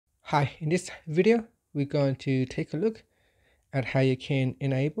Hi, in this video, we're going to take a look at how you can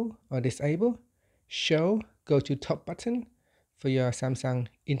enable or disable show go to top button for your Samsung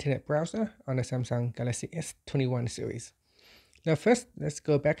internet browser on the Samsung Galaxy S21 series. Now first, let's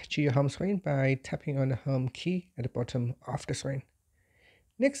go back to your home screen by tapping on the home key at the bottom of the screen.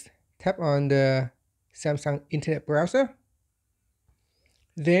 Next, tap on the Samsung internet browser.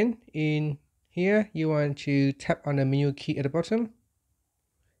 Then in here, you want to tap on the menu key at the bottom.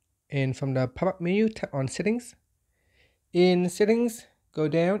 And from the pop-up menu, tap on settings. In settings, go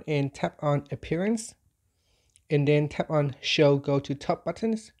down and tap on appearance, and then tap on show go to top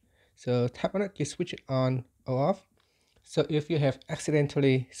buttons. So tap on it to switch it on or off. So if you have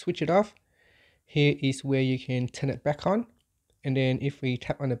accidentally switched it off, here is where you can turn it back on. And then if we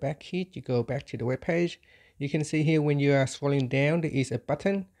tap on the back key to go back to the web page, you can see here when you are scrolling down, there is a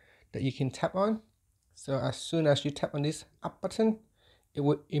button that you can tap on. So as soon as you tap on this up button, it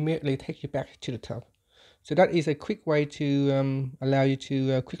will immediately take you back to the top. So that is a quick way to allow you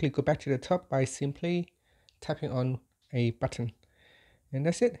to quickly go back to the top by simply tapping on a button. And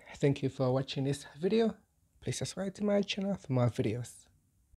that's it. Thank you for watching this video. Please subscribe to my channel for more videos.